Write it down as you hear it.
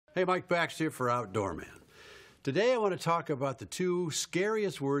Hey, Mike Baxter for Outdoor Man. Today I want to talk about the two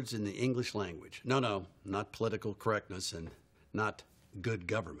scariest words in the English language. No, not political correctness and not good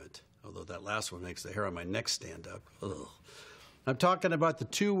government, although that last one makes the hair on my neck stand up. Ugh. I'm talking about the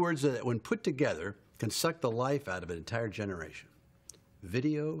two words that, when put together, can suck the life out of an entire generation.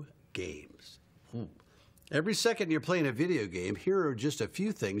 Video games. Every second you're playing a video game, here are just a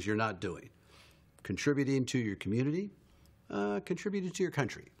few things you're not doing. Contributing to your community, contributing to your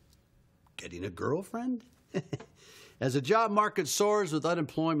country. Getting a girlfriend? As the job market soars with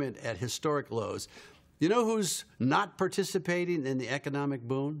unemployment at historic lows, you know who's not participating in the economic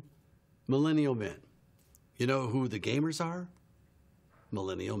boom? Millennial men. You know who the gamers are?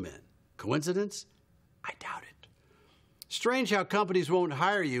 Millennial men. Coincidence? I doubt it. Strange how companies won't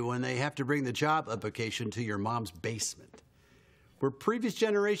hire you when they have to bring the job application to your mom's basement. Were previous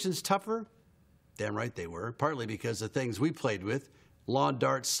generations tougher? Damn right they were, partly because the things we played with, lawn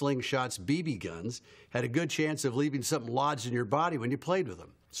darts, slingshots, BB guns, had a good chance of leaving something lodged in your body when you played with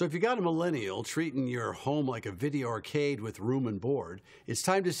them. So if you got a millennial treating your home like a video arcade with room and board, it's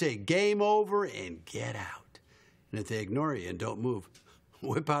time to say game over and get out. And if they ignore you and don't move,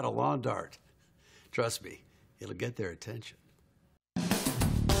 whip out a lawn dart. Trust me, it'll get their attention.